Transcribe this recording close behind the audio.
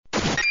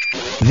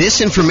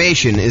This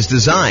information is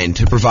designed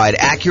to provide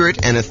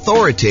accurate and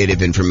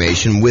authoritative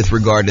information with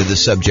regard to the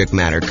subject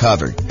matter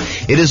covered.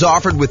 It is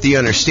offered with the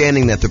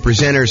understanding that the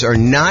presenters are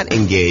not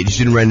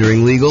engaged in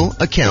rendering legal,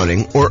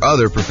 accounting, or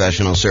other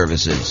professional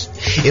services.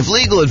 If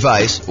legal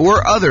advice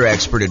or other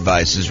expert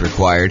advice is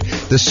required,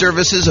 the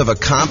services of a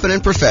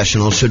competent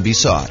professional should be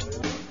sought.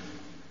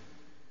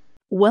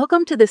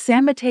 Welcome to the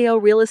San Mateo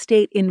Real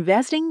Estate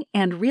Investing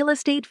and Real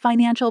Estate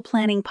Financial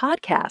Planning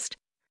Podcast.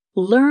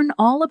 Learn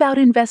all about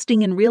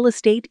investing in real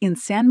estate in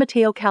San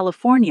Mateo,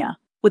 California,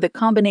 with a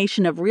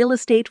combination of real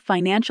estate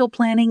financial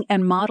planning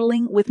and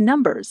modeling with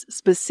numbers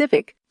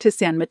specific to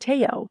San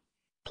Mateo,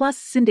 plus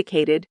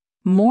syndicated,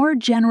 more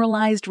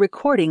generalized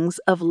recordings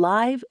of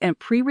live and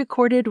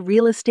pre-recorded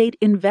real estate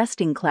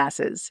investing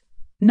classes,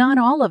 not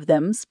all of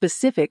them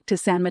specific to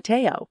San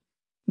Mateo.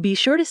 Be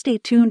sure to stay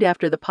tuned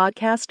after the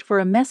podcast for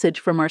a message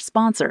from our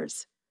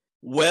sponsors.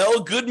 Well,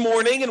 good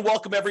morning and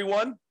welcome,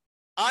 everyone.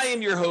 I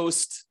am your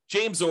host,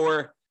 James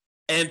Orr,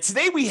 and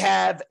today we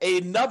have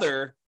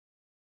another,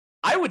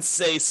 I would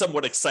say,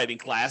 somewhat exciting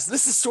class.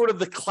 This is sort of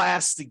the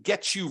class to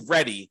get you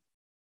ready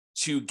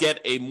to get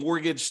a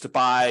mortgage to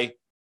buy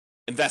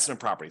investment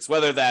properties,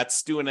 whether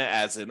that's doing it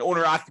as an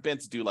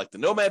owner-occupant to do like the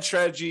nomad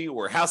strategy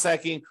or house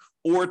hacking,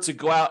 or to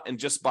go out and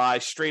just buy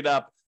straight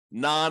up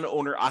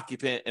non-owner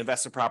occupant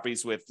investment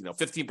properties with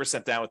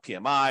 15% down with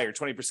PMI, or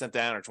 20%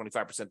 down, or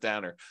 25%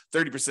 down, or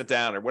 30%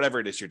 down, or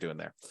whatever it is you're doing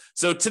there.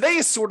 So today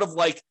is sort of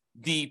like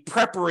the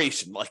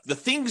preparation, like the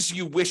things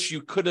you wish you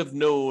could have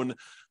known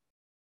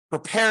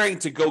preparing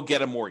to go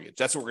get a mortgage.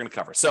 That's what we're going to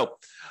cover. So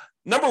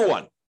number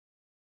one,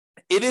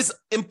 it is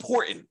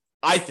important,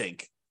 I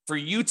think, for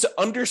you to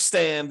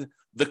understand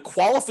the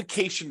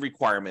qualification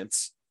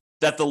requirements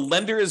that the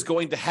lender is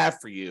going to have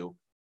for you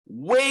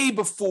way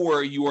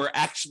before you are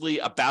actually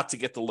about to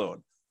get the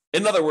loan.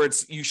 In other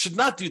words, you should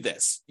not do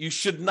this. You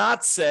should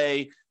not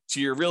say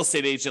to your real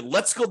estate agent,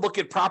 let's go look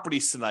at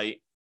properties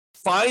tonight,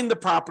 find the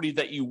property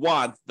that you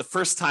want the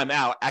first time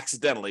out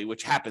accidentally,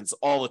 which happens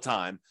all the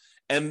time,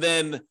 and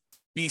then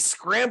be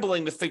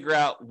scrambling to figure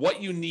out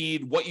what you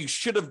need, what you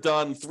should have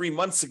done 3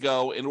 months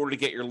ago in order to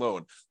get your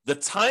loan. The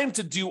time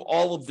to do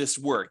all of this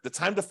work, the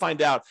time to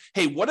find out,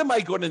 hey, what am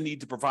I going to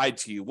need to provide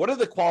to you? What are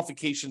the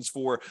qualifications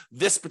for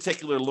this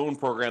particular loan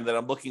program that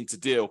I'm looking to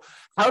do?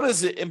 How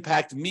does it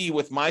impact me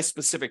with my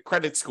specific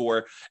credit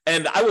score?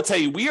 And I will tell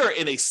you, we are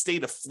in a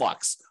state of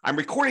flux. I'm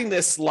recording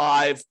this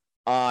live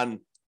on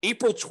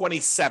April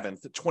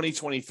 27th,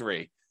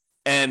 2023.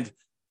 And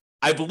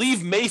I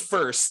believe May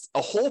 1st,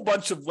 a whole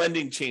bunch of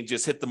lending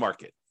changes hit the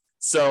market.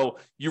 So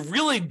you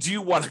really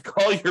do want to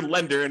call your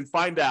lender and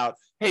find out,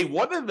 hey,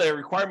 what are the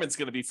requirements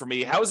going to be for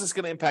me? How is this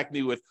going to impact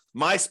me with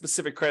my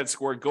specific credit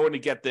score going to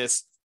get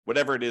this,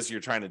 whatever it is you're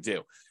trying to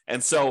do?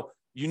 And so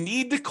you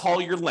need to call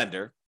your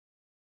lender.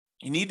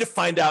 You need to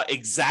find out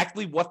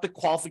exactly what the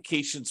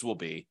qualifications will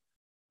be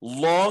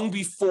long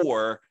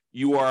before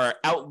you are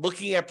out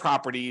looking at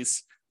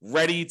properties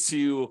ready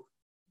to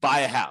buy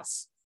a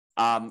house.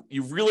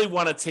 You really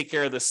want to take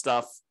care of this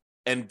stuff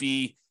and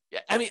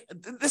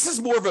this is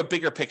more of a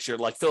bigger picture,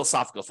 like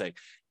philosophical thing.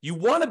 You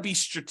want to be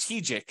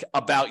strategic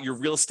about your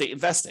real estate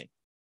investing.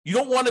 You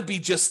don't want to be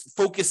just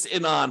focused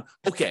in on,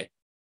 okay,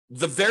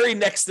 the very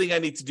next thing I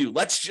need to do,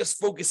 let's just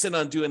focus in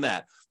on doing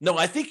that. No,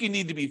 I think you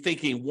need to be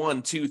thinking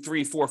 1, 2,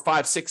 3, 4,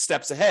 5, 6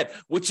 steps ahead,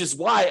 which is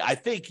why I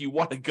think you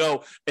want to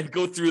go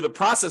through the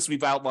process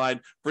we've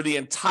outlined for the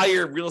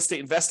entire real estate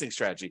investing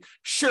strategy.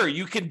 Sure,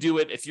 you can do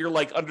it if you're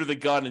like under the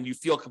gun and you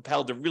feel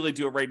compelled to really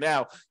do it right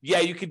now. Yeah,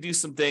 you can do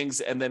some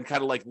things and then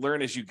kind of like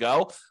learn as you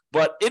go.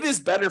 But it is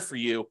better for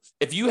you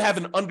if you have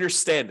an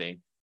understanding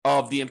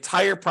of the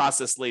entire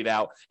process laid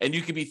out and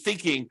you can be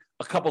thinking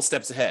a couple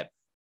steps ahead.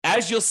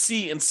 As you'll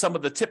see in some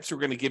of the tips we're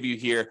going to give you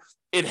here,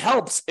 it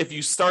helps if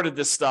you started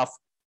this stuff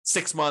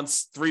 6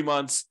 months, 3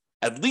 months,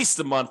 at least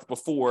a month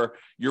before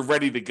you're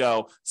ready to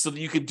go, so that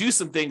you can do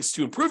some things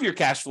to improve your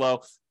cash flow,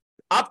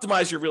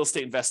 optimize your real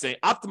estate investing,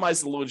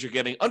 optimize the loans you're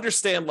getting,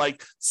 understand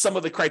like some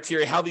of the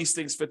criteria, how these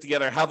things fit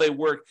together, how they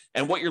work,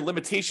 and what your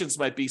limitations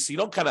might be, so you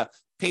don't kind of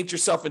paint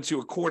yourself into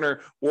a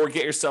corner or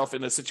get yourself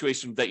in a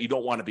situation that you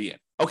don't want to be in.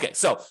 Okay,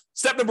 so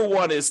step number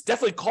one is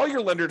definitely call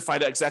your lender to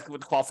find out exactly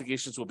what the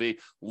qualifications will be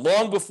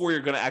long before you're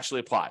going to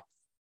actually apply.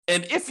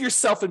 And if you're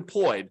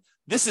self-employed,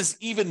 this is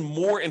even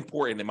more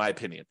important, in my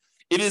opinion.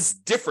 It is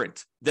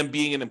different than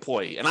being an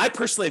employee. And I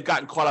personally have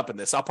gotten caught up in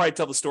this. I'll probably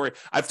tell the story.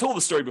 I've told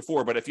the story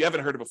before, but if you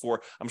haven't heard it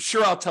before, I'm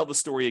sure I'll tell the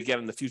story again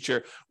in the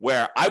future,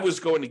 where I was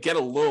going to get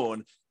a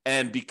loan.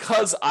 And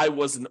because I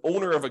was an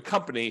owner of a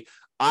company,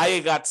 I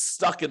got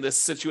stuck in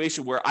this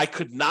situation where I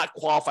could not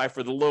qualify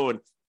for the loan,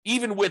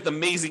 even with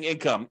amazing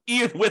income,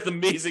 even with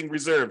amazing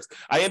reserves.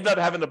 I ended up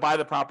having to buy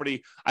the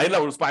property. I ended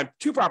up buying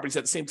 2 properties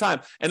at the same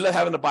time. I ended up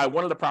having to buy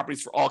one of the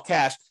properties for all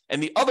cash.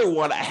 And the other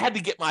one, I had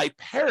to get my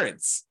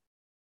parents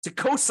to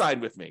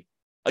co-sign with me.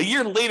 A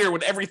year later,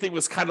 when everything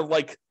was kind of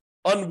like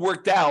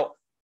unworked out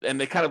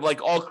and they kind of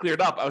like all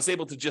cleared up, I was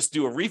able to just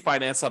do a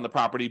refinance on the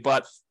property.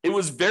 But it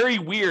was very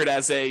weird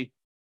as a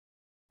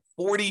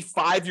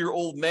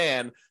 45-year-old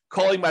man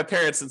calling my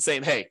parents and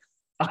saying, hey,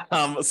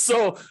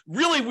 So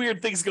really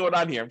weird things going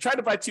on here. I'm trying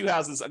to buy 2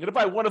 houses. I'm going to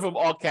buy one of them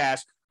all cash.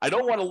 I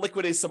don't want to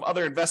liquidate some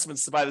other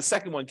investments to buy the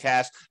second one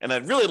cash, and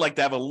I'd really like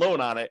to have a loan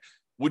on it.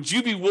 Would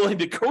you be willing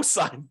to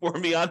co-sign for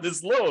me on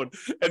this loan?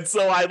 And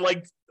so I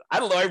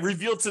don't know, I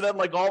revealed to them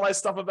like all my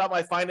stuff about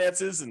my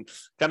finances and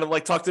kind of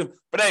like talk to them.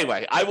 But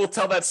anyway, I will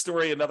tell that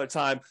story another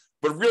time.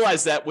 But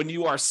realize that when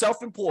you are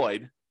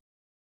self-employed,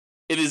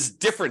 it is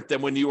different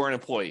than when you are an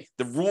employee.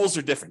 The rules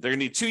are different. They're going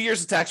to need 2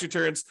 years of tax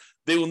returns.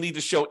 They will need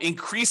to show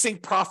increasing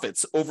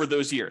profits over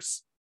those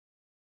years.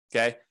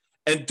 Okay.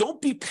 And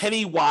don't be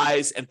penny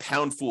wise and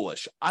pound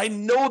foolish. I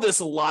know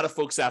there's a lot of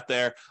folks out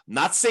there, I'm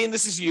not saying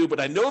this is you, but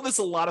I know there's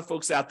a lot of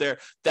folks out there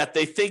that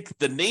they think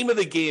the name of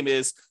the game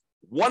is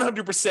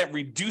 100%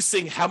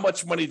 reducing how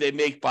much money they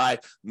make by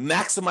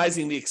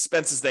maximizing the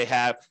expenses they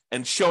have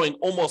and showing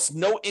almost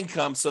no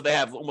income, so they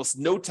have almost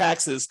no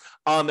taxes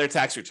on their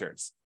tax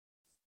returns.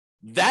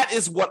 That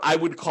is what I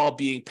would call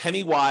being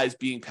penny wise,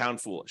 being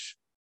pound foolish.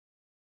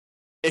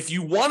 If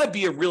you want to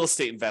be a real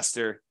estate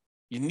investor,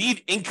 you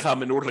need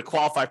income in order to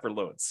qualify for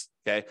loans,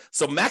 okay?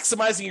 So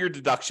maximizing your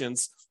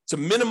deductions to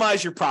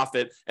minimize your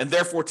profit and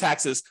therefore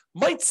taxes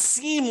might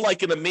seem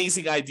like an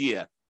amazing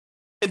idea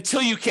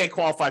until you can't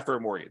qualify for a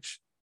mortgage.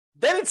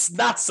 Then it's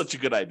not such a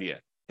good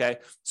idea, okay?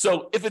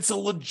 So if it's a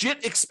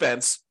legit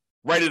expense,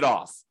 write it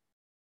off.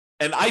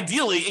 And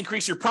ideally,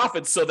 increase your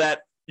profits so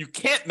that you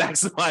can't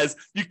maximize,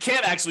 you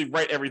can't actually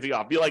write everything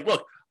off. Be like,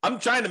 look, I'm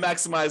trying to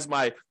maximize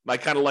my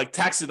kind of like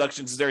tax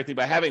deductions and everything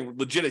by having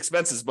legit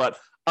expenses, but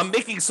I'm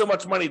making so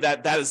much money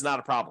that is not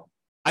a problem.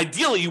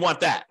 Ideally, you want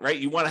that, right?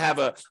 You want to have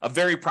a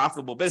very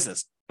profitable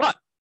business, but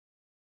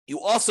you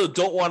also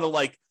don't want to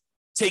like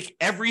take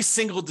every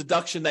single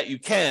deduction that you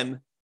can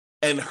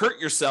and hurt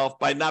yourself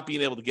by not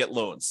being able to get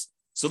loans.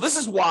 So this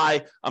is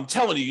why I'm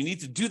telling you, you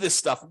need to do this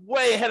stuff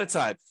way ahead of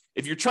time.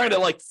 If you're trying to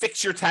like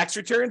fix your tax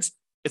returns,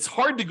 it's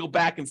hard to go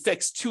back and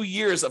fix 2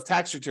 years of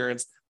tax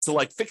returns to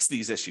like fix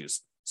these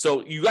issues.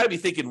 So you got to be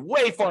thinking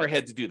way far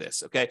ahead to do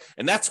this, okay?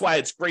 And that's why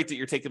it's great that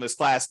you're taking this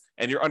class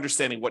and you're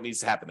understanding what needs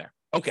to happen there.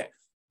 Okay,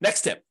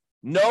 next tip,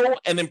 know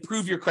and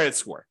improve your credit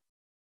score.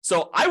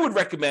 So I would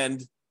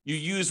recommend you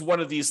use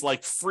one of these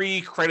like free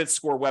credit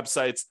score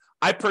websites.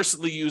 I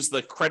personally use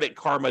the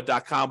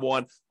creditkarma.com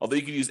one, although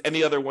you can use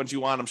any other ones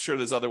you want. I'm sure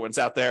there's other ones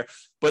out there.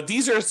 But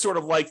these are sort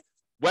of like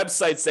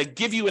websites that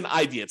give you an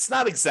idea. It's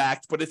not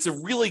exact, but it's a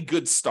really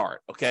good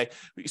start, okay?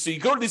 So you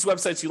go to these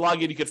websites, you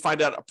log in, you can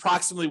find out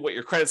approximately what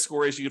your credit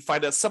score is. You can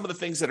find out some of the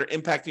things that are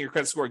impacting your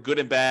credit score, good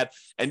and bad,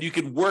 and you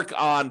can work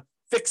on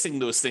fixing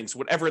those things,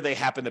 whatever they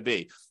happen to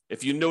be.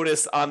 If you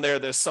notice on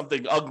there's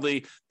something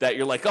ugly that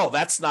you're like, oh,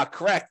 that's not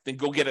correct, then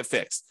go get it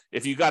fixed.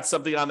 If you got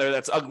something on there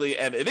that's ugly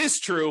and it is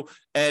true,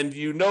 and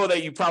you know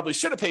that you probably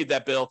should have paid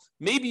that bill,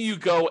 maybe you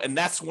go and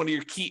that's one of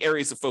your key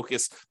areas of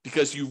focus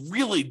because you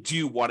really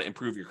do want to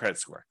improve your credit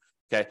score,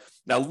 okay?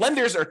 Now,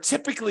 lenders are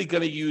typically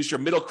going to use your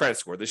middle credit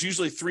score. There's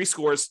usually 3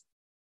 scores.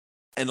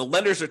 And the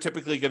lenders are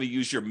typically going to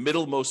use your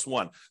middlemost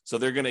one. So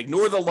they're going to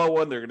ignore the low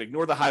one, they're going to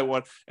ignore the high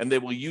one, and they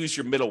will use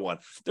your middle one.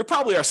 There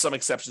probably are some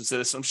exceptions to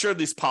this. I'm sure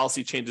these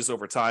policy changes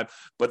over time,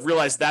 but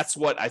realize that's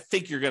what I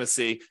think you're going to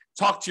see.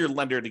 Talk to your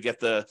lender to get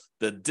the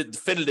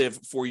definitive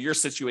for your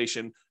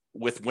situation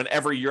with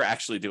whenever you're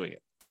actually doing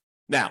it.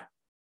 Now,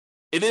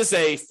 it is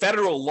a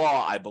federal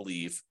law, I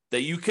believe,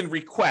 that you can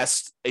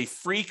request a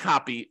free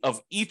copy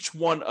of each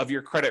one of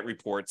your credit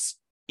reports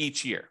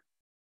each year.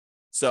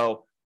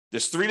 So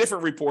there's 3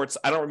 different reports.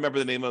 I don't remember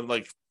the name of them,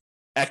 like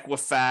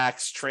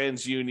Equifax,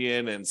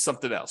 TransUnion, and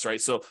something else,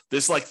 right? So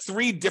there's like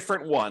 3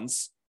 different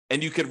ones,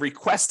 and you can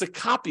request a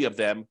copy of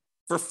them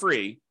for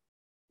free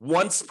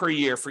once per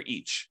year for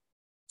each.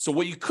 So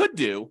what you could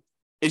do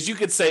is you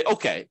could say,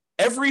 okay,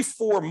 every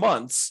 4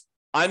 months,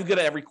 I'm going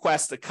to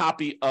request a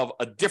copy of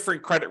a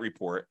different credit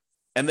report,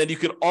 and then you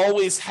could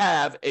always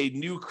have a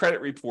new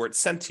credit report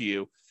sent to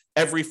you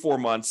every 4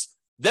 months.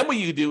 Then what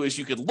you do is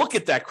you could look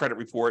at that credit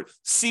report,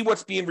 see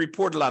what's being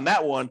reported on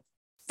that one,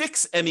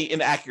 fix any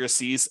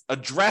inaccuracies,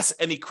 address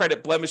any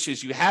credit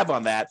blemishes you have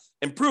on that,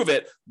 improve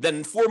it.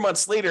 Then 4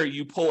 months later,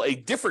 you pull a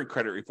different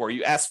credit report.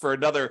 You ask for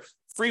another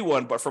free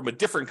one, but from a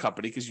different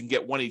company because you can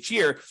get one each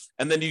year.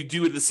 And then you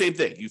do the same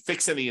thing. You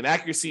fix any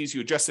inaccuracies,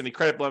 you address any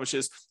credit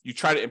blemishes, you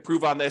try to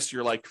improve on this.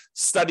 You're like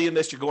studying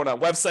this, you're going on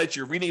websites,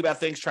 you're reading about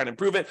things, trying to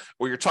improve it,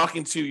 or you're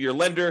talking to your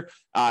lender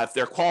if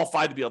they're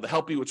qualified to be able to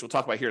help you, which we'll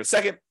talk about here in a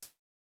second.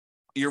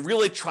 You're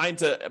really trying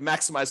to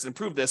maximize and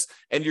improve this,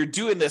 and you're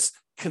doing this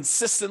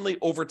consistently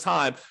over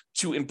time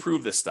to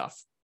improve this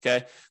stuff,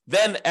 okay?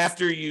 Then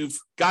after you've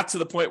got to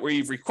the point where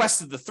you've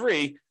requested the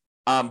 3,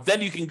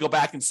 then you can go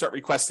back and start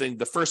requesting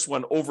the first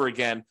one over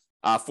again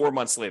 4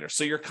 months later.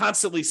 So you're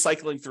constantly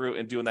cycling through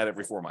and doing that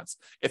every 4 months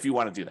if you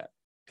want to do that,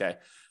 okay?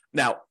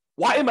 Now,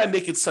 why am I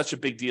making such a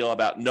big deal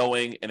about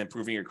knowing and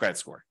improving your credit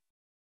score?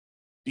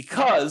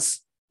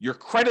 Because your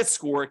credit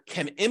score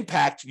can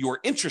impact your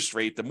interest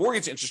rate, the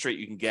mortgage interest rate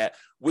you can get,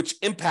 which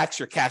impacts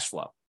your cash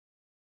flow.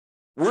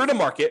 We're in a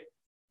market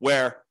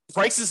where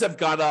prices have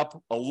gone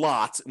up a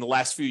lot in the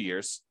last few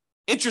years.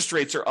 Interest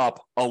rates are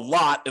up a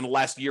lot in the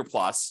last year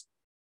plus.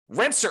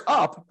 Rents are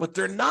up, but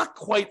they're not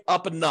quite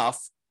up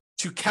enough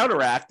to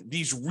counteract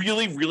these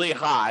really, really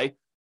high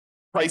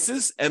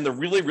prices and the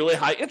really, really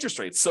high interest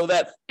rates, so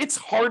that it's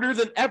harder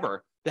than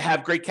ever to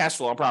have great cash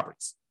flow on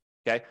properties.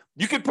 Okay.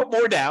 You can put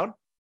more down,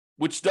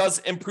 which does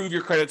improve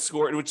your credit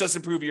score, and which does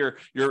improve your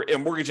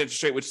mortgage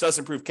interest rate, which does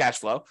improve cash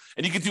flow.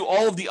 And you can do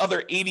all of the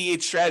other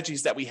 88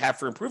 strategies that we have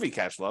for improving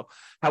cash flow.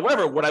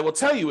 However, what I will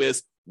tell you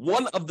is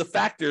one of the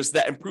factors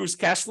that improves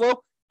cash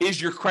flow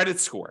is your credit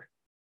score.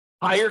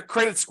 Higher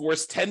credit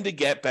scores tend to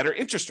get better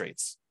interest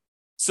rates.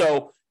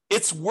 So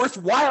it's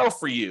worthwhile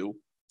for you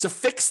to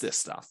fix this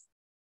stuff,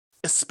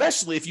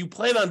 especially if you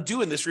plan on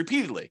doing this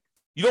repeatedly.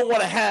 You don't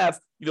want to have,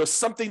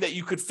 something that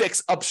you could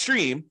fix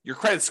upstream, your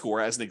credit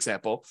score as an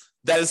example,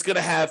 that is going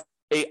to have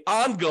an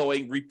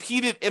ongoing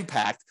repeated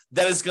impact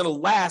that is going to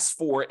last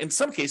for, in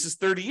some cases,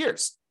 30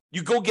 years.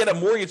 You go get a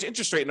mortgage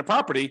interest rate in a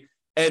property,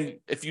 and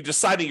if you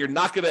decide that you're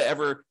not going to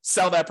ever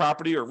sell that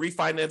property or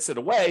refinance it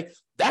away,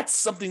 that's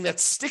something that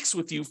sticks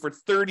with you for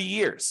 30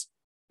 years.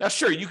 Now,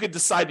 sure, you could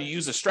decide to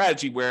use a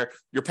strategy where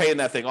you're paying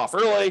that thing off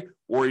early,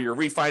 or you're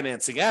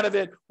refinancing out of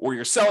it, or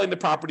you're selling the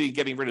property and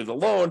getting rid of the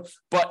loan.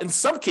 But in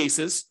some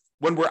cases,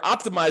 when we're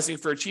optimizing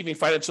for achieving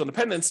financial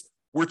independence,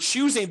 we're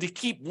choosing to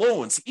keep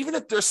loans, even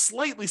if they're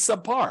slightly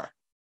subpar.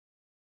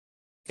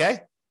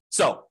 Okay?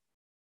 So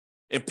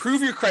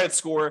improve your credit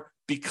score,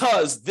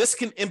 because this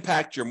can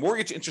impact your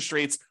mortgage interest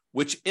rates,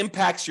 which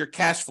impacts your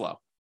cash flow.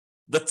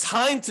 The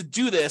time to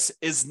do this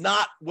is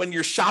not when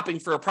you're shopping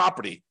for a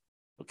property.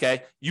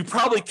 Okay, you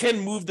probably can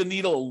move the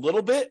needle a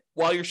little bit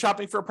while you're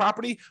shopping for a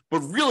property, but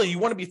really you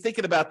want to be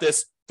thinking about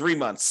this 3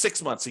 months,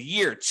 6 months, a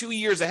year, 2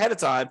 years ahead of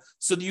time,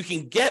 so that you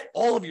can get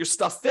all of your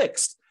stuff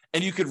fixed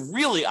and you can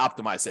really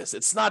optimize this.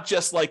 It's not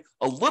just like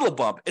a little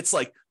bump, it's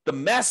like the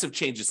massive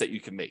changes that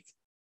you can make.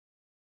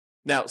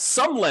 Now,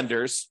 some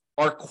lenders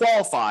are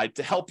qualified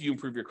to help you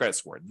improve your credit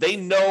score. They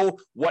know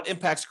what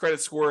impacts credit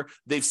score.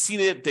 They've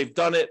seen it, they've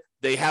done it.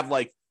 They have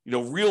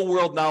real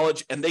world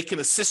knowledge, and they can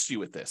assist you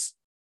with this.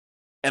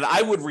 And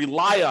I would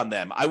rely on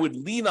them. I would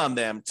lean on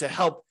them to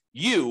help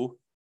you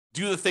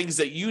do the things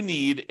that you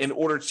need in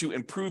order to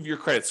improve your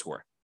credit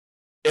score.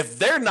 If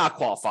they're not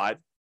qualified,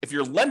 if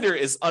your lender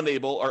is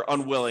unable or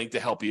unwilling to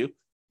help you,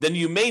 then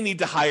you may need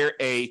to hire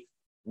a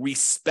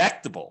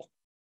respectable,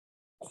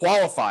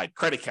 qualified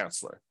credit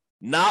counselor,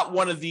 not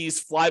one of these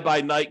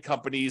fly-by-night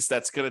companies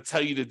that's going to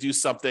tell you to do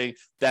something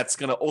that's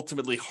going to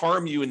ultimately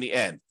harm you in the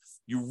end.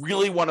 You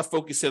really want to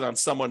focus in on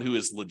someone who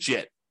is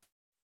legit.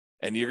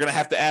 And you're going to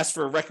have to ask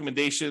for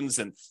recommendations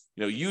and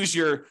use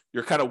your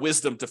kind of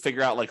wisdom to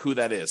figure out who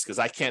that is, because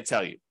I can't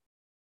tell you.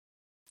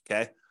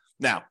 Okay.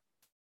 Now,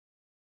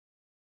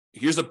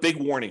 here's a big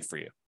warning for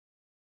you.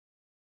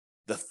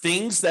 The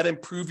things that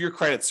improve your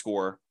credit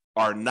score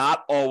are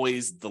not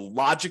always the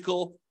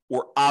logical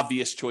or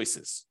obvious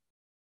choices.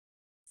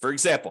 For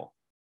example,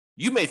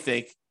 you may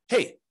think,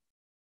 hey,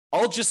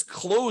 I'll just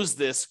close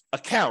this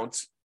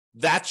account.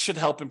 That should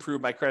help improve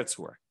my credit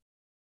score.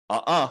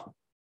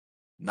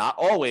 Not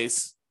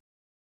always.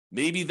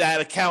 Maybe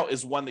that account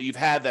is one that you've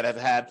had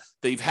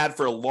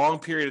for a long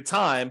period of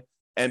time,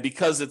 and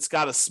because it's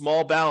got a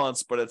small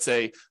balance, but it's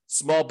a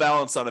small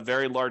balance on a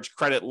very large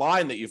credit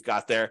line that you've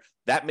got there,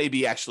 that may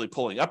be actually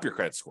pulling up your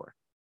credit score.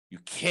 You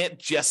can't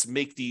just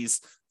make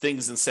these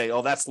things and say,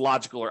 oh, that's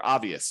logical or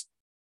obvious.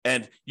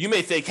 And you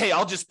may think, hey,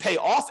 I'll just pay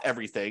off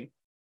everything.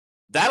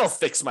 That'll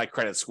fix my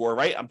credit score,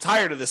 right? I'm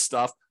tired of this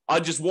stuff. I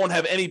just won't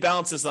have any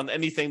balances on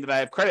anything that I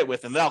have credit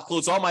with, and then I'll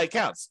close all my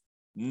accounts.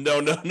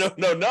 No.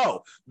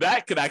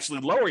 That could actually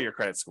lower your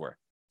credit score.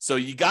 So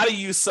you got to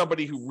use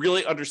somebody who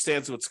really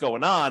understands what's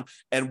going on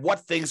and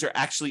what things are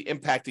actually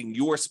impacting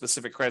your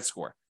specific credit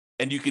score.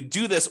 And you could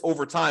do this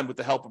over time with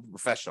the help of a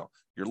professional,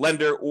 your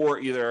lender, or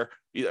either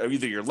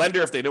your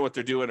lender if they know what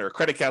they're doing, or a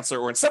credit counselor,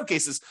 or in some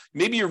cases,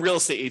 maybe your real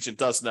estate agent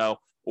does know,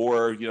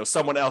 or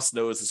someone else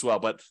knows as well.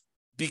 But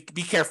be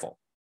careful.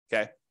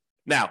 Okay.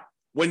 Now,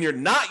 when you're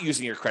not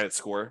using your credit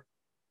score,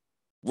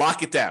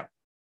 lock it down.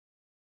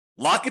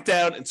 Lock it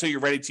down until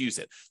you're ready to use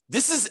it.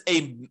 This is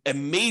a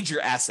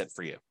major asset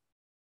for you.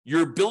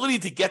 Your ability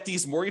to get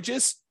these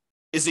mortgages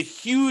is a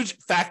huge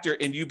factor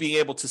in you being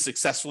able to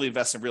successfully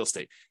invest in real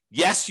estate.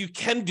 Yes, you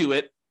can do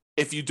it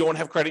if you don't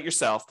have credit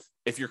yourself,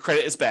 if your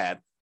credit is bad,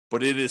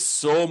 but it is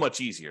so much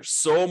easier,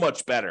 so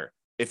much better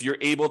if you're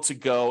able to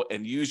go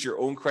and use your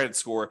own credit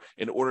score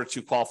in order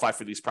to qualify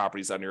for these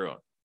properties on your own.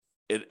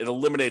 It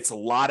eliminates a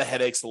lot of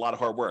headaches, a lot of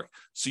hard work.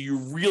 So you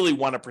really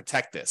want to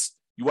protect this.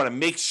 You want to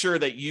make sure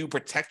that you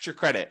protect your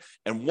credit.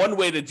 And one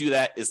way to do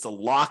that is to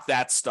lock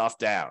that stuff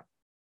down.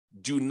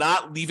 Do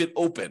not leave it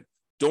open.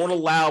 Don't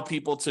allow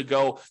people to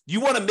go.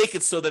 You want to make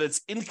it so that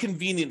it's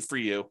inconvenient for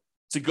you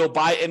to go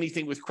buy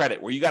anything with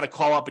credit, where you got to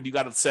call up and you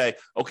got to say,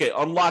 okay,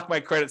 unlock my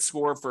credit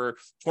score for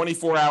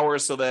 24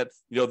 hours so that,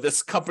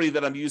 this company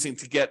that I'm using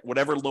to get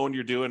whatever loan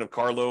you're doing, a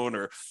car loan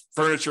or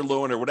furniture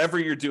loan or whatever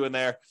you're doing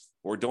there,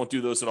 or don't do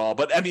those at all.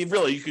 But I mean,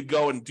 really, you could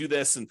go and do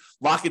this and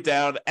lock it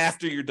down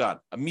after you're done.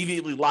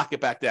 Immediately lock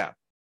it back down.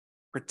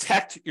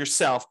 Protect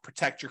yourself,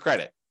 protect your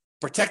credit.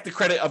 Protect the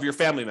credit of your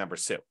family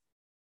members too.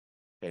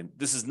 And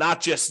this is not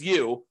just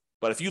you.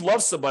 But if you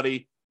love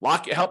somebody,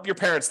 help your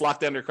parents lock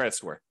down their credit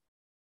score,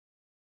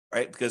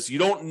 right? Because you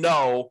don't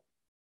know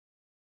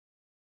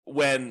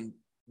when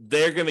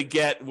they're going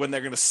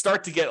to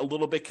start to get a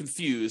little bit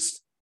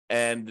confused,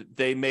 and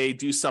they may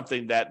do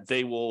something that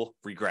they will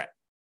regret.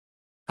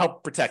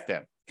 Help protect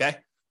them, okay?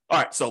 All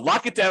right, so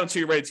lock it down until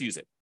you're ready to use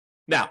it.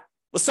 Now,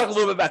 let's talk a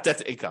little bit about debt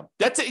to income.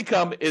 Debt to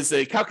income is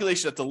a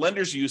calculation that the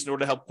lenders use in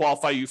order to help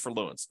qualify you for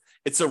loans.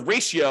 It's a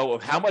ratio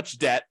of how much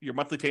debt, your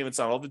monthly payments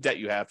on all the debt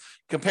you have,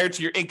 compared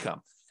to your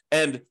income.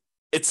 And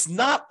it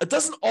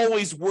doesn't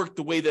always work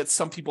the way that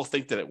some people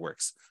think that it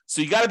works.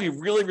 So you got to be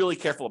really, really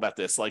careful about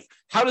this. Like,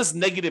 how does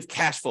negative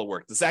cash flow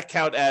work? Does that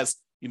count as,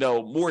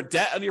 more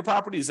debt on your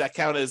property? Does that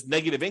count as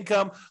negative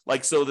income?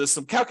 So there's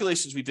some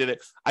calculations we did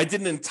it. I did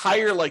an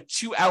entire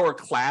 2-hour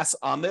class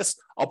on this.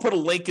 I'll put a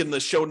link in the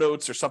show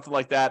notes or something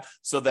like that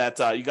so that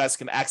you guys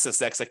can access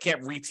that, because I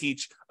can't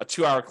reteach a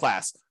 2-hour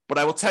class. But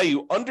I will tell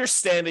you,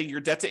 understanding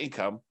your debt to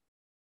income,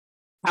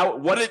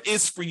 what it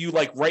is for you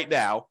right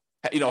now,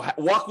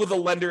 walk with a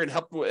lender and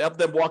help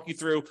them walk you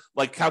through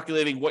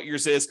calculating what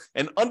yours is,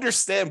 and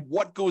understand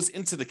what goes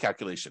into the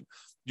calculation.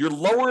 Your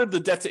lower the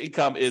debt to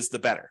income is, the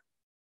better.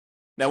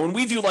 Now, when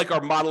we do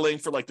our modeling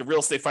for the real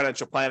estate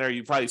financial planner,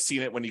 you've probably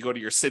seen it when you go to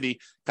your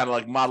city, kind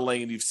of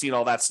modeling, and you've seen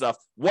all that stuff.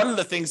 One of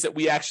the things that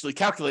we actually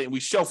calculate and we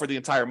show for the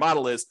entire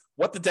model is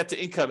what the debt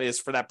to income is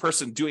for that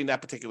person doing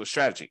that particular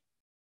strategy.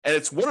 And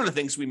it's one of the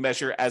things we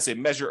measure as a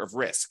measure of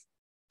risk.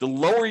 The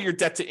lower your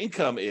debt to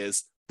income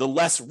is, the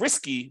less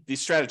risky the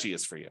strategy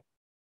is for you.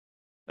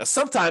 Now,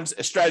 sometimes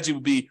a strategy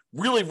would be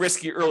really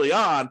risky early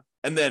on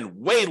and then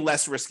way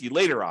less risky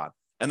later on.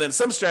 And then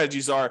some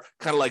strategies are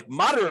kind of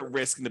moderate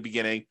risk in the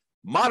beginning,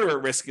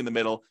 moderate risk in the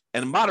middle,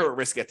 and moderate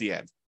risk at the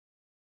end.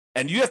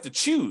 And you have to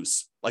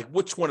choose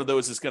which one of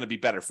those is going to be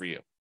better for you.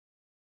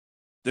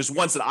 There's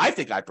ones that I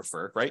think I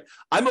prefer, right?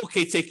 I'm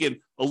okay taking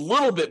a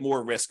little bit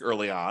more risk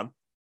early on,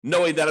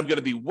 knowing that I'm going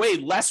to be way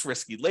less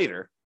risky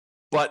later.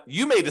 But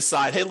you may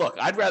decide, hey, look,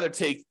 I'd rather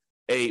take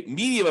a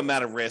medium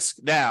amount of risk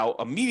now,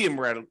 a medium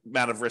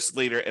amount of risk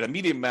later, and a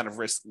medium amount of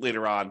risk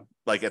later on,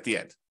 at the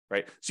end,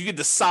 right? So you can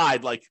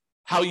decide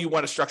how you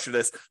want to structure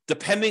this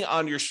depending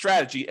on your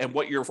strategy and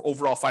what your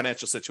overall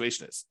financial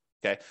situation is,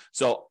 okay?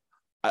 So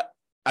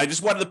I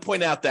just wanted to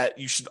point out that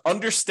you should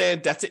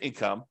understand debt to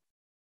income,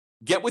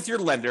 get with your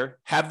lender,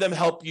 have them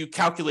help you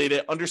calculate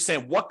it,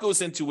 understand what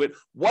goes into it,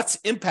 what's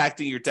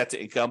impacting your debt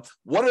to income,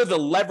 what are the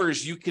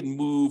levers you can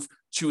move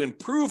to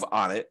improve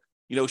on it.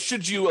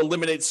 Should you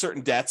eliminate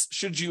certain debts?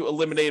 Should you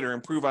eliminate or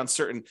improve on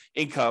certain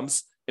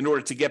incomes in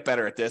order to get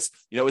better at this?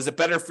 Is it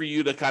better for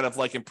you to kind of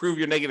improve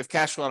your negative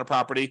cash flow on a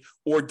property,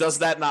 or does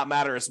that not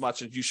matter as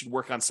much and you should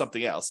work on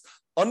something else?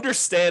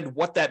 Understand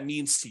what that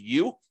means to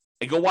you,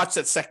 and go watch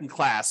that second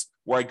class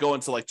where I go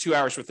into 2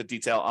 hours worth of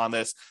detail on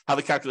this, how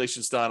the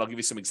calculation is done. I'll give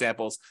you some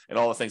examples and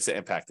all the things that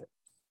impact it.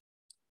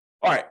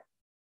 All right.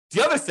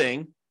 The other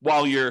thing,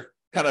 while you're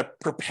kind of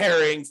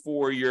preparing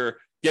for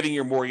getting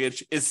your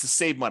mortgage, is to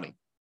save money.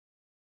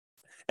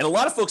 And a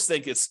lot of folks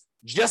think it's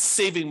just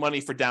saving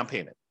money for down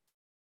payment.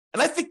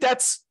 And I think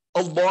that's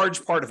a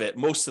large part of it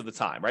most of the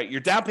time, right?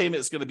 Your down payment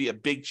is going to be a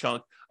big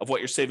chunk of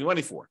what you're saving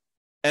money for.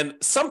 And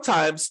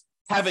sometimes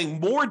having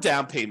more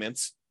down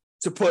payments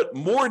to put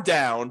more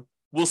down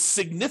will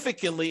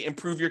significantly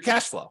improve your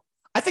cash flow.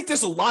 I think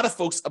there's a lot of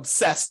folks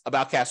obsessed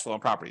about cash flow on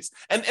properties,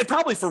 and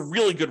probably for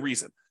really good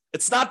reason.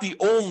 It's not the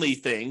only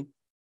thing,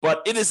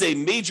 but it is a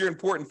major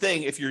important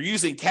thing if you're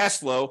using cash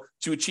flow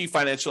to achieve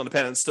financial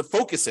independence, to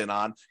focus in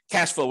on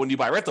cash flow when you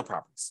buy rental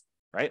properties,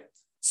 right?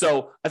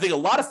 So I think a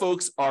lot of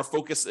folks are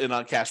focused in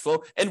on cash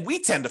flow, and we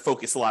tend to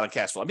focus a lot on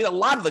cash flow. I mean, a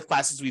lot of the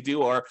classes we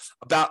do are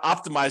about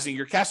optimizing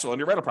your cash flow on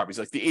your rental properties,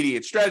 like the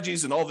 88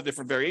 strategies and all the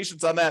different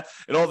variations on that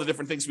and all the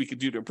different things we can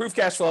do to improve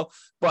cash flow.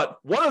 But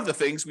one of the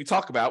things we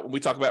talk about when we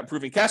talk about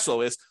improving cash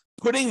flow is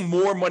putting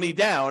more money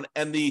down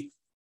and the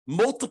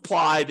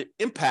multiplied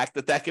impact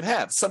that can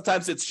have.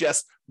 Sometimes it's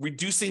just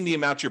reducing the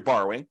amount you're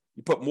borrowing.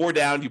 You put more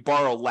down, you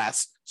borrow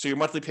less, so your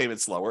monthly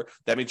payment's lower.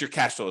 That means your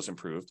cash flow is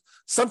improved.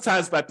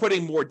 Sometimes by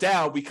putting more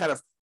down, we kind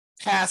of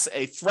pass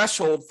a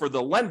threshold for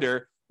the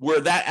lender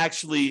where that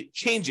actually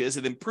changes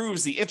and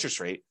improves the interest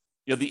rate.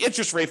 The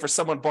interest rate for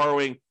someone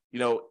borrowing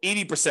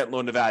 80%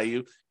 loan to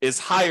value is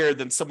higher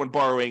than someone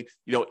borrowing,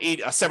 a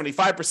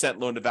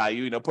 75% loan to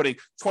value, putting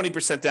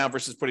 20% down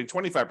versus putting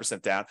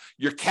 25% down.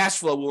 Your cash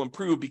flow will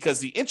improve because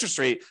the interest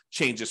rate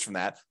changes from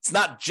that. It's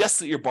not just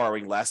that you're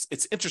borrowing less,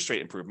 it's interest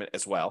rate improvement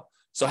as well.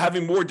 So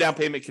having more down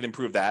payment can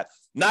improve that.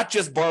 Not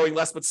just borrowing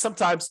less, but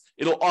sometimes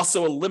it'll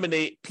also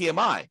eliminate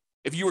PMI.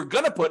 If you were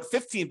going to put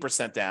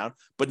 15% down,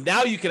 but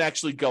now you can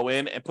actually go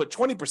in and put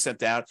 20%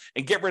 down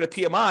and get rid of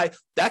PMI,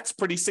 that's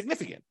pretty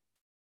significant.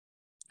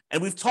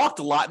 And we've talked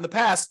a lot in the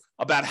past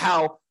about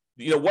how,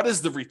 what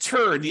is the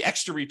return, the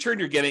extra return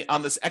you're getting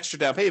on this extra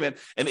down payment,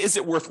 and is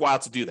it worthwhile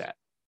to do that?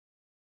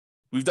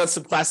 We've done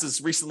some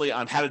classes recently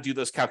on how to do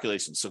those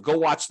calculations, so go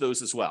watch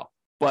those as well.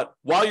 But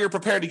while you're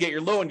preparing to get your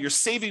loan, you're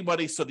saving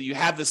money so that you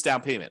have this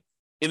down payment.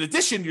 In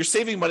addition, you're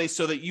saving money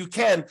so that you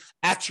can,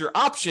 at your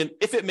option,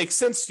 if it makes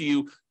sense to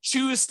you,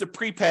 choose to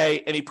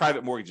prepay any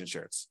private mortgage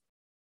insurance.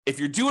 If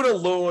you're doing a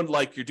loan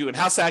like you're doing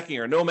house hacking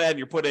or Nomad, and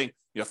you're putting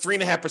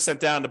 3.5%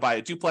 down to buy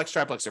a duplex,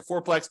 triplex, or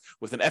fourplex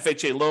with an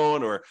FHA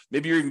loan, or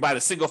maybe you're even buying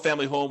a single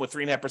family home with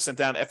 3.5%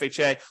 down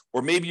FHA,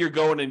 or maybe you're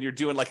going and you're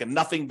doing like a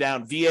nothing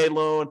down VA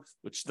loan,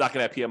 which is not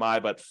going to have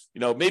PMI, but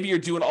maybe you're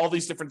doing all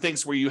these different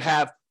things where you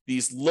have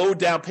these low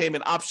down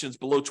payment options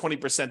below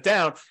 20%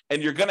 down,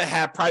 and you're going to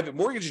have private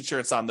mortgage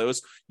insurance on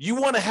those. You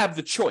want to have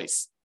the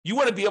choice. You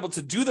want to be able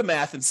to do the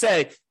math and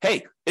say,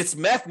 hey, it's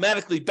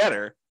mathematically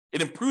better.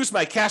 It improves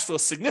my cash flow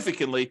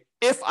significantly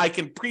if I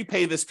can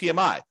prepay this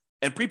PMI.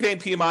 And prepaying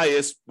PMI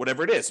is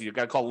whatever it is. You've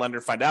got to call a lender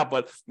and find out,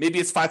 but maybe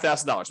it's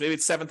 $5,000, maybe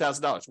it's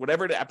 $7,000,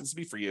 whatever it happens to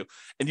be for you.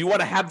 And you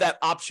want to have that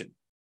option.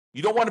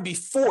 You don't want to be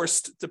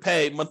forced to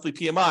pay monthly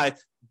PMI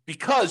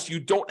because you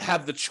don't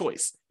have the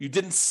choice. You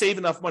didn't save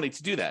enough money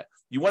to do that.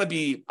 You want to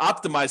be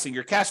optimizing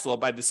your cash flow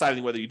by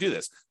deciding whether you do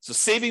this. So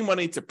saving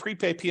money to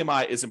prepay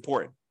PMI is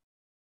important.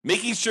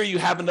 Making sure you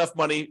have enough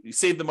money, you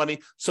save the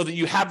money so that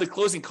you have the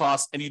closing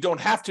costs and you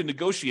don't have to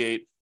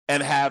negotiate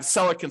and have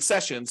seller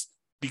concessions,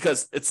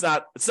 because it's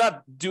not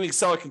doing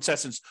seller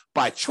concessions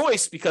by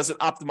choice because it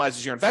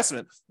optimizes your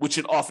investment, which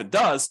it often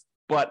does,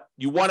 but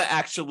you want to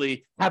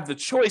actually have the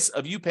choice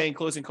of you paying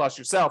closing costs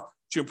yourself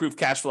to improve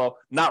cash flow,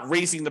 not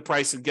raising the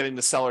price and getting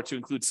the seller to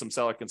include some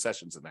seller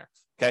concessions in there.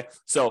 Okay,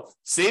 so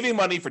saving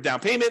money for down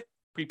payment,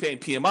 prepaying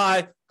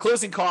PMI,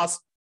 closing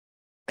costs,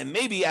 and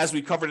maybe, as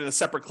we covered in a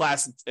separate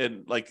class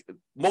and like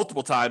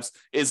multiple times,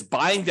 is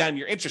buying down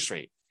your interest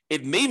rate.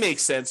 It may make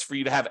sense for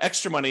you to have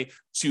extra money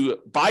to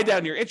buy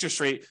down your interest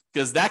rate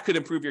because that could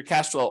improve your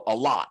cash flow a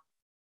lot.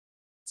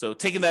 So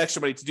taking that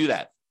extra money to do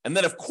that. And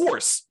then, of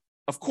course,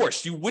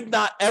 you would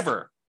not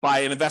ever buy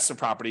an investment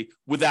property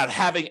without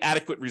having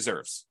adequate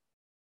reserves.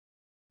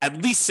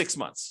 At least 6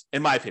 months,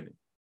 in my opinion.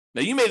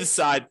 Now, you may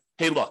decide,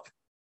 hey, look,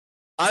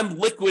 I'm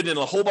liquid in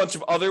a whole bunch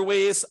of other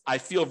ways. I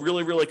feel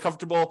really, really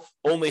comfortable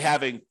only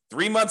having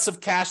 3 months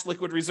of cash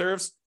liquid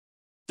reserves.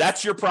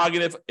 That's your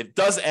prerogative. It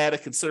does add a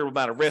considerable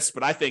amount of risk,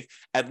 but I think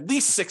at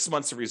least 6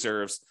 months of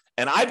reserves.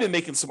 And I've been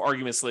making some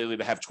arguments lately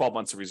to have 12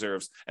 months of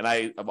reserves. And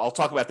I'll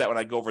talk about that when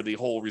I go over the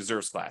whole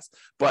reserves class.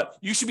 But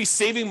you should be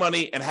saving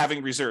money and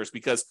having reserves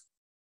because,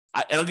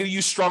 and I'm going to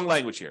use strong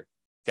language here,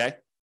 okay?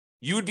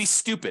 You would be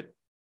stupid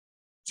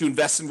to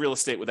invest in real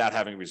estate without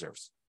having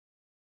reserves,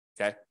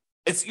 okay?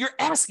 You're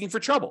asking for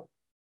trouble.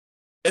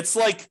 It's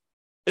like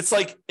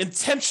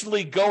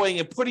intentionally going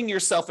and putting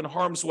yourself in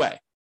harm's way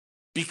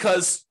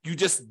because you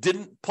just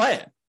didn't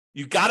plan.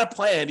 You got to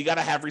plan. You got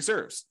to have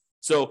reserves.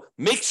 So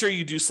make sure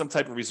you do some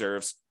type of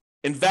reserves.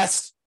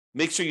 Invest.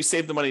 Make sure you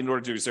save the money in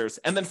order to do reserves.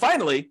 And then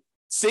finally,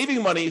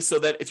 saving money so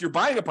that if you're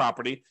buying a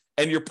property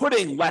and you're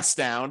putting less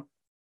down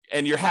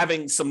and you're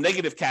having some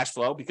negative cash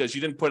flow because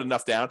you didn't put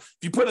enough down. If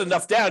you put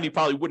enough down, you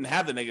probably wouldn't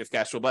have the negative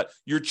cash flow, but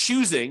you're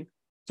choosing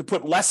to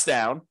put less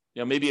down.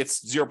 Maybe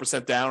it's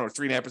 0% down or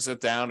 3.5%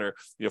 down, or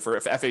for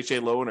an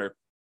FHA loan, or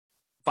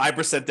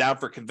 5% down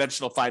for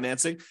conventional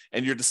financing,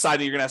 and you're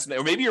deciding you're going to have some,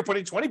 or maybe you're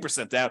putting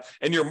 20% down,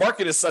 and your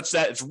market is such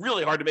that it's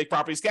really hard to make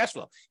properties cash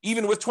flow,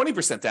 even with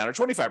 20% down or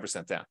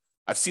 25% down.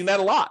 I've seen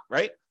that a lot,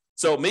 right?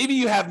 So maybe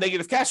you have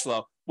negative cash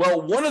flow.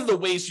 Well, one of the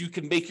ways you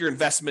can make your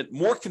investment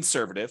more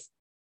conservative,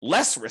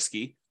 less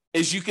risky,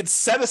 is you can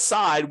set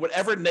aside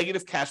whatever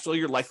negative cash flow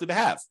you're likely to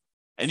have,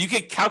 and you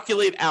can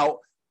calculate out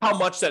how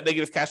much that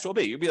negative cash flow will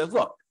be. You'll be like,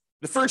 look,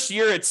 the first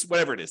year, it's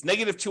whatever it is,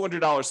 negative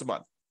 $200 a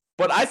month.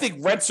 But I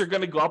think rents are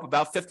going to go up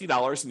about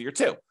 $50 in year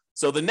two.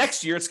 So the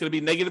next year, it's going to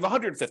be negative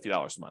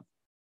 $150 a month.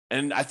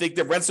 And I think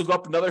the rents will go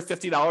up another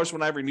 $50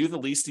 when I renew the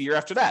lease the year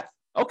after that.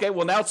 Okay,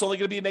 well, now it's only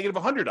going to be a negative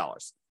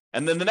 $100.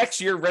 And then the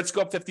next year, rents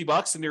go up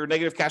 $50 and your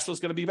negative cash flow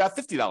is going to be about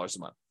 $50 a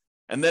month.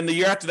 And then the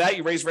year after that,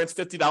 you raise rents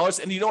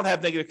 $50 and you don't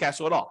have negative cash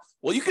flow at all.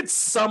 Well, you could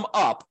sum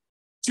up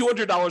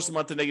 $200 a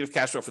month in negative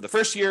cash flow for the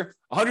first year,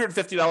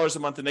 $150 a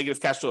month in negative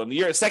cash flow in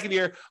the second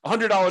year,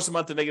 $100 a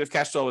month in negative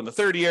cash flow in the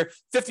third year,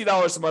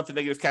 $50 a month in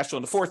negative cash flow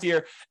in the fourth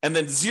year, and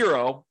then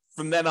zero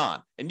from then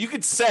on. And you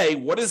could say,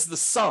 what is the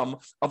sum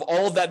of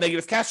all of that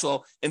negative cash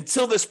flow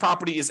until this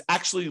property is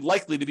actually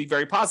likely to be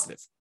very positive?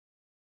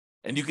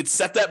 And you could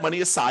set that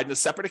money aside in a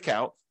separate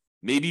account,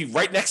 maybe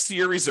right next to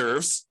your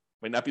reserves,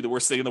 might not be the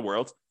worst thing in the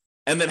world,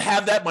 and then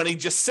have that money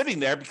just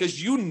sitting there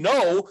because you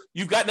know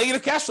you've got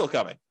negative cash flow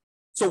coming.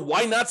 So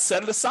why not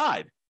set it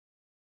aside?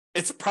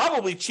 It's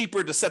probably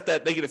cheaper to set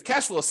that negative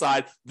cash flow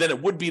aside than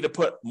it would be to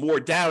put more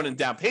down in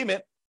down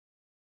payment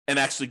and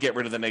actually get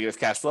rid of the negative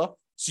cash flow.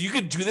 So you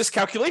could do this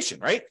calculation,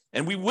 right?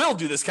 And we will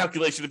do this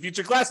calculation in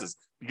future classes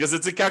because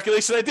it's a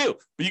calculation I do.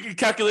 But you can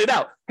calculate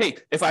out, hey,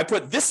 if I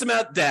put this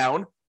amount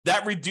down,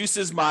 that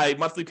reduces my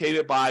monthly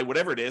payment by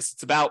whatever it is.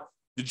 It's about,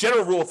 the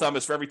general rule of thumb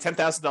is for every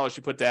 $10,000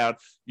 you put down,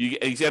 you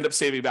end up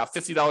saving about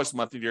 $50 a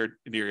month in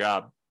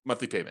your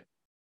monthly payment.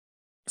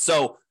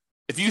 So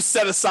if you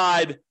set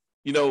aside,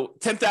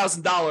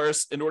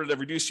 $10,000 in order to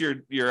reduce your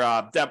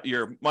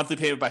monthly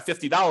payment by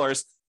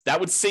 $50, that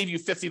would save you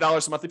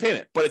 $50 a monthly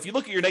payment. But if you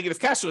look at your negative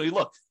cash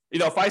flow,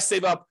 if I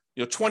save up,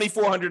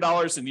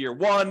 $2,400 in year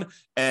one,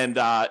 and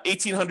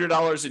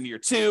 $1,800 in year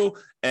two,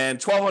 and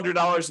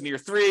 $1,200 in year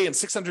three, and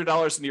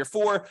 $600 in year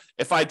four.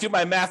 If I do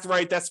my math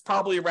right, that's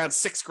probably around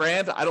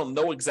 $6,000. I don't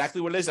know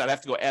exactly what it is. I'd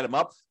have to go add them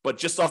up, but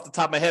just off the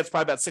top of my head, it's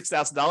probably about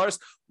 $6,000.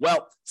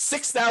 Well,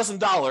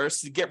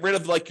 $6,000 to get rid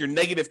of like your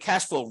negative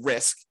cash flow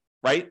risk,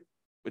 right?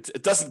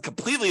 It doesn't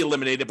completely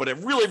eliminate it, but it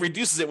really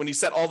reduces it when you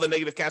set all the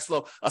negative cash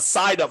flow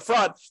aside up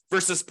front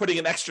versus putting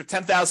an extra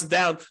 $10,000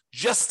 down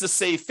just to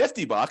save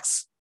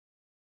 $50.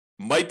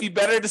 Might be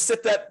better to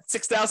set that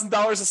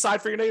 $6,000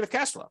 aside for your negative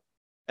cash flow.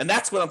 And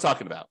that's what I'm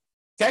talking about.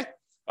 Okay.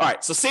 All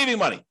right. So saving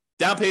money,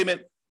 down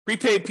payment,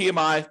 prepaid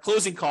PMI,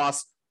 closing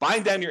costs,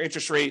 buying down your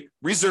interest rate,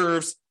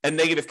 reserves, and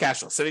negative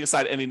cash flow, setting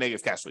aside any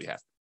negative cash flow you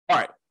have. All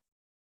right.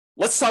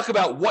 Let's talk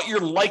about what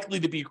you're likely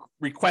to be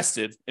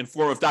requested in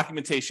form of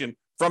documentation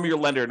from your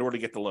lender in order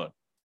to get the loan.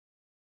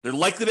 They're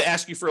likely to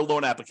ask you for a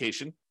loan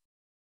application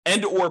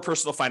and or a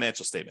personal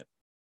financial statement.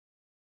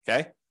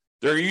 Okay.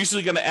 They're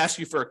usually going to ask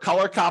you for a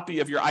color copy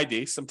of your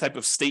ID, some type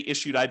of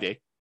state-issued ID,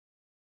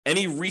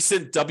 any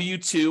recent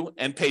W-2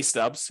 and pay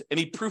stubs,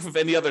 any proof of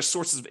any other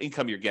sources of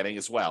income you're getting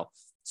as well.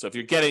 So if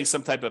you're getting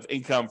some type of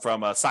income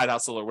from a side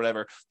hustle or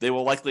whatever, they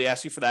will likely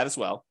ask you for that as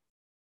well.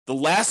 The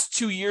last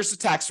 2 years of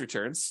tax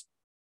returns.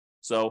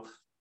 So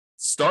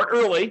start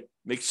early,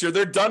 make sure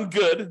they're done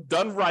good,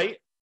 done right,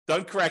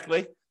 done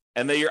correctly,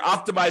 and that you're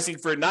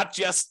optimizing for not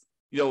just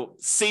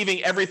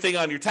saving everything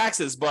on your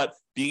taxes, but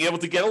being able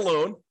to get a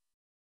loan.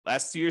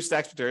 Last 2 years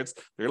tax returns,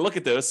 they're going to look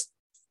at those.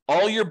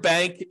 All your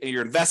bank,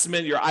 your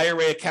investment, your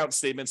IRA account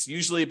statements,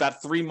 usually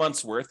about 3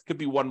 months worth. Could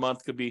be 1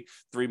 month, could be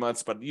 3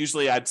 months, but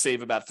usually I'd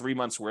save about 3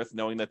 months worth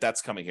knowing that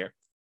that's coming here.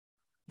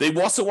 They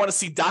also want to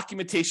see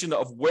documentation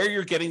of where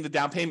you're getting the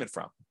down payment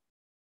from.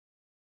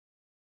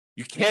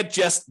 You can't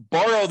just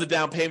borrow the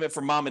down payment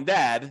from mom and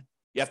dad.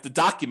 You have to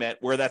document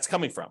where that's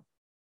coming from.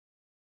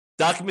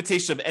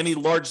 Documentation of any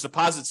large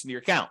deposits in your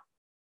account.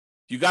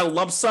 If you got a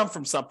lump sum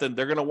from something,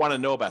 they're going to want to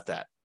know about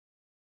that.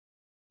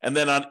 And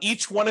then on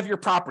each one of your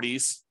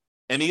properties,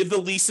 any of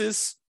the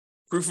leases,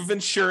 proof of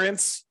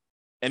insurance,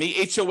 any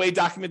HOA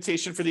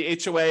documentation for the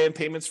HOA and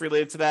payments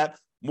related to that,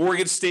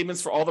 mortgage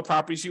statements for all the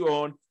properties you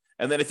own.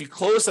 And then if you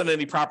closed on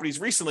any properties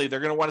recently, they're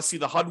going to want to see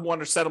the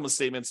HUD-1 or settlement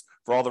statements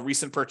for all the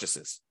recent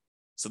purchases.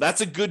 So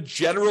that's a good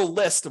general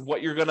list of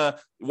what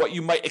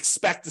you might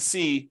expect to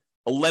see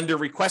a lender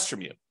request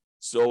from you.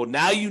 So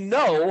now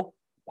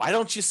why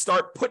don't you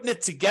start putting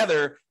it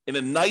together in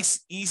a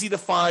nice, easy to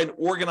find,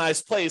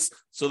 organized place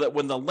so that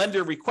when the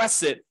lender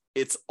requests it,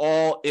 it's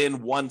all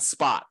in one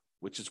spot,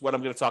 which is what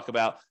I'm going to talk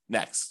about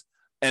next.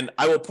 And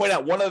I will point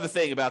out one other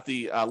thing about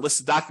the list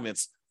of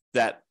documents,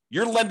 that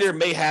your lender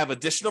may have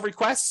additional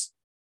requests.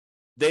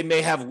 They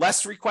may have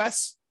less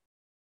requests,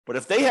 but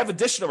if they have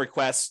additional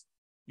requests,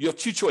 you have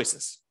two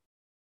choices.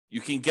 You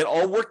can get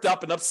all worked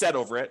up and upset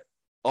over it.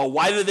 Oh,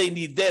 why do they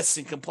need this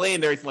and complain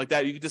and everything like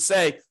that? You can just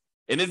say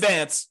in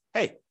advance,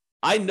 hey,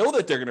 I know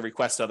that they're going to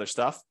request other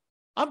stuff.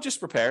 I'm just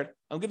prepared.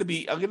 I'm going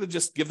to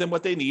just give them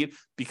what they need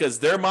because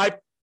they're my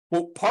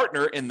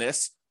partner in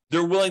this.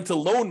 They're willing to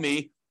loan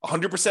me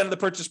 100% of the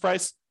purchase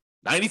price,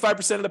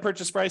 95% of the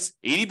purchase price,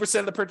 80%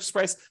 of the purchase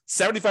price,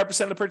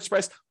 75% of the purchase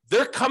price.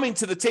 They're coming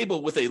to the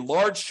table with a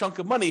large chunk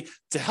of money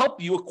to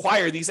help you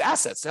acquire these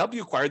assets, to help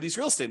you acquire these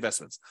real estate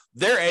investments.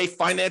 They're a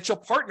financial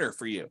partner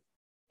for you.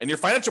 And your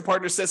financial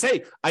partner says,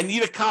 hey, I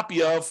need a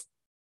copy of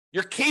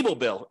your cable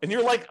bill. And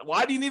you're like,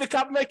 why do you need a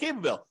copy of my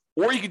cable bill?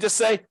 Or you could just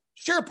say,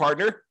 sure,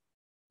 partner,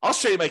 I'll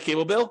show you my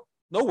cable bill.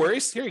 No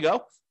worries. Here you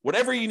go.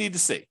 Whatever you need to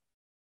see.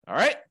 All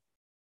right.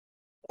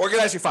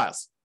 Organize your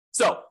files.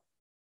 So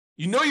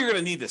you're going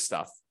to need this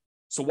stuff.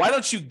 So why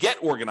don't you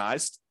get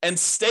organized and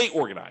stay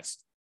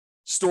organized?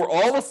 Store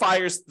all the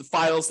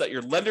files that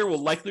your lender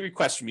will likely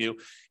request from you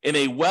in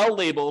a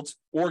well-labeled,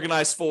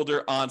 organized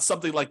folder on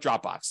something like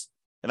Dropbox.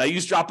 And I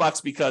use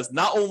Dropbox because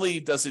not only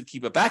does it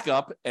keep a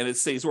backup and it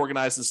stays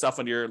organized and stuff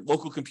on your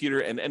local computer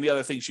and any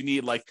other things you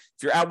need, like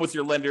if you're out with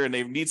your lender and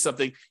they need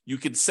something, you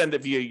can send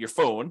it via your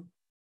phone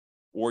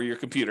or your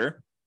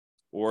computer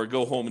or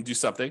go home and do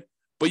something.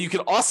 But you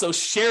can also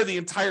share the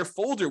entire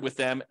folder with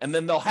them, and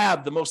then they'll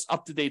have the most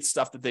up-to-date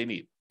stuff that they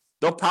need.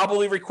 They'll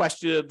probably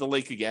request you the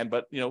link again,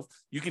 but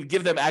you can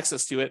give them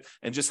access to it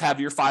and just have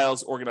your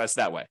files organized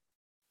that way.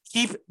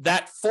 Keep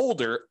that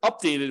folder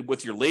updated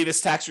with your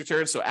latest tax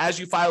return. So as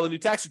you file a new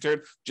tax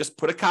return, just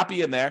put a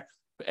copy in there.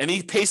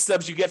 Any pay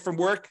stubs you get from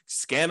work,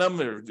 scan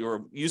them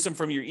or use them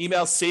from your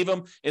email, save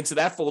them into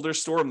that folder,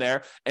 store them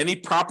there. Any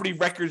property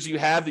records you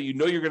have that you're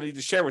going to need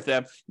to share with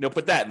them,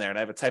 put that in there. And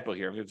I have a typo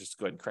here. I'm going to just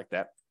go ahead and correct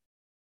that.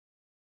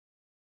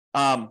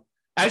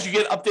 As you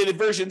get updated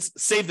versions,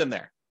 save them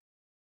there.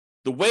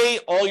 That way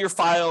all your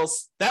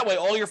files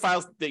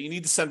that you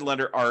need to send to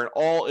lender are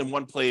all in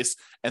one place.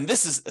 And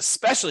this is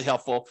especially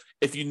helpful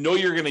if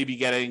you're going to be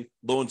getting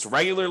loans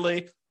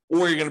regularly,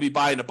 or you're going to be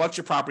buying a bunch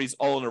of properties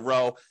all in a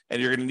row,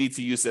 and you're going to need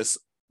to use this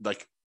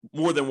like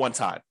more than one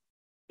time.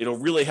 It'll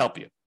really help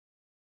you.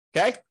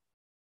 Okay?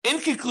 In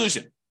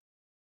conclusion,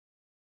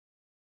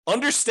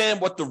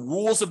 understand what the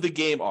rules of the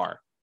game are.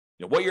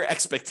 what your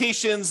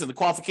expectations and the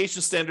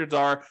qualification standards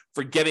are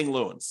for getting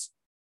loans.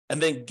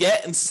 And then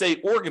get and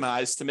stay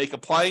organized to make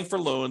applying for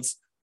loans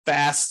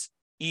fast,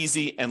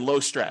 easy, and low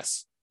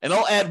stress. And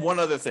I'll add one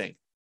other thing.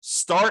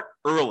 Start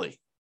early.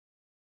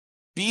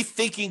 Be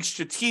thinking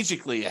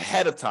strategically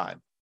ahead of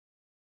time.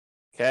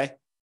 Okay?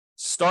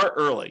 Start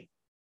early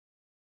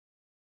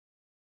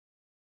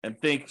and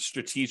think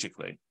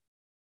strategically.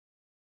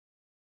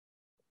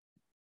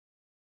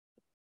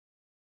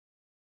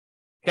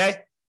 Okay?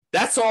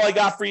 That's all I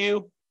got for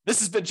you. This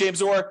has been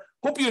James Orr.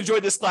 Hope you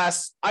enjoyed this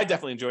class. I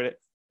definitely enjoyed it.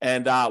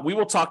 And we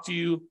will talk to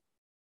you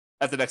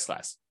at the next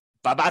class.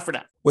 Bye-bye for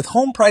now. With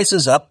home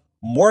prices up,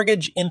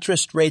 mortgage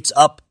interest rates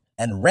up,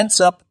 and rents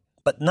up,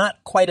 but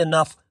not quite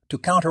enough to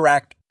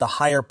counteract the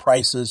higher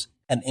prices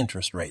and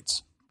interest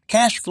rates.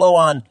 Cash flow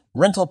on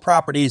rental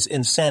properties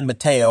in San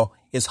Mateo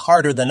is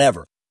harder than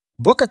ever.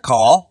 Book a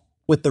call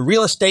with the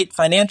Real Estate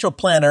Financial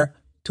Planner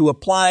to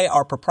apply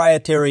our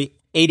proprietary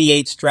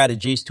 88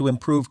 strategies to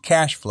improve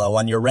cash flow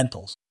on your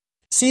rentals.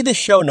 See the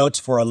show notes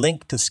for a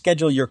link to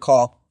schedule your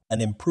call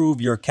and improve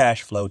your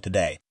cash flow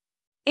today.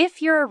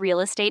 If you're a real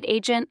estate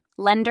agent,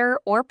 lender,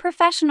 or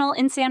professional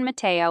in San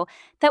Mateo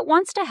that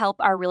wants to help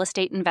our real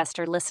estate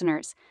investor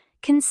listeners,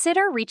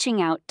 consider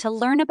reaching out to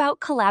learn about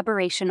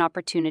collaboration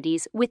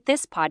opportunities with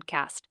this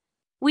podcast.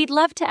 We'd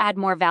love to add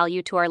more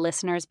value to our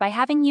listeners by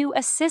having you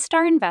assist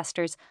our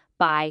investors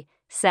buy,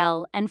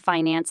 sell, and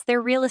finance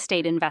their real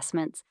estate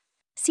investments.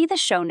 See the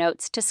show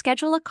notes to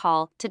schedule a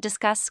call to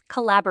discuss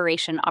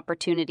collaboration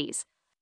opportunities.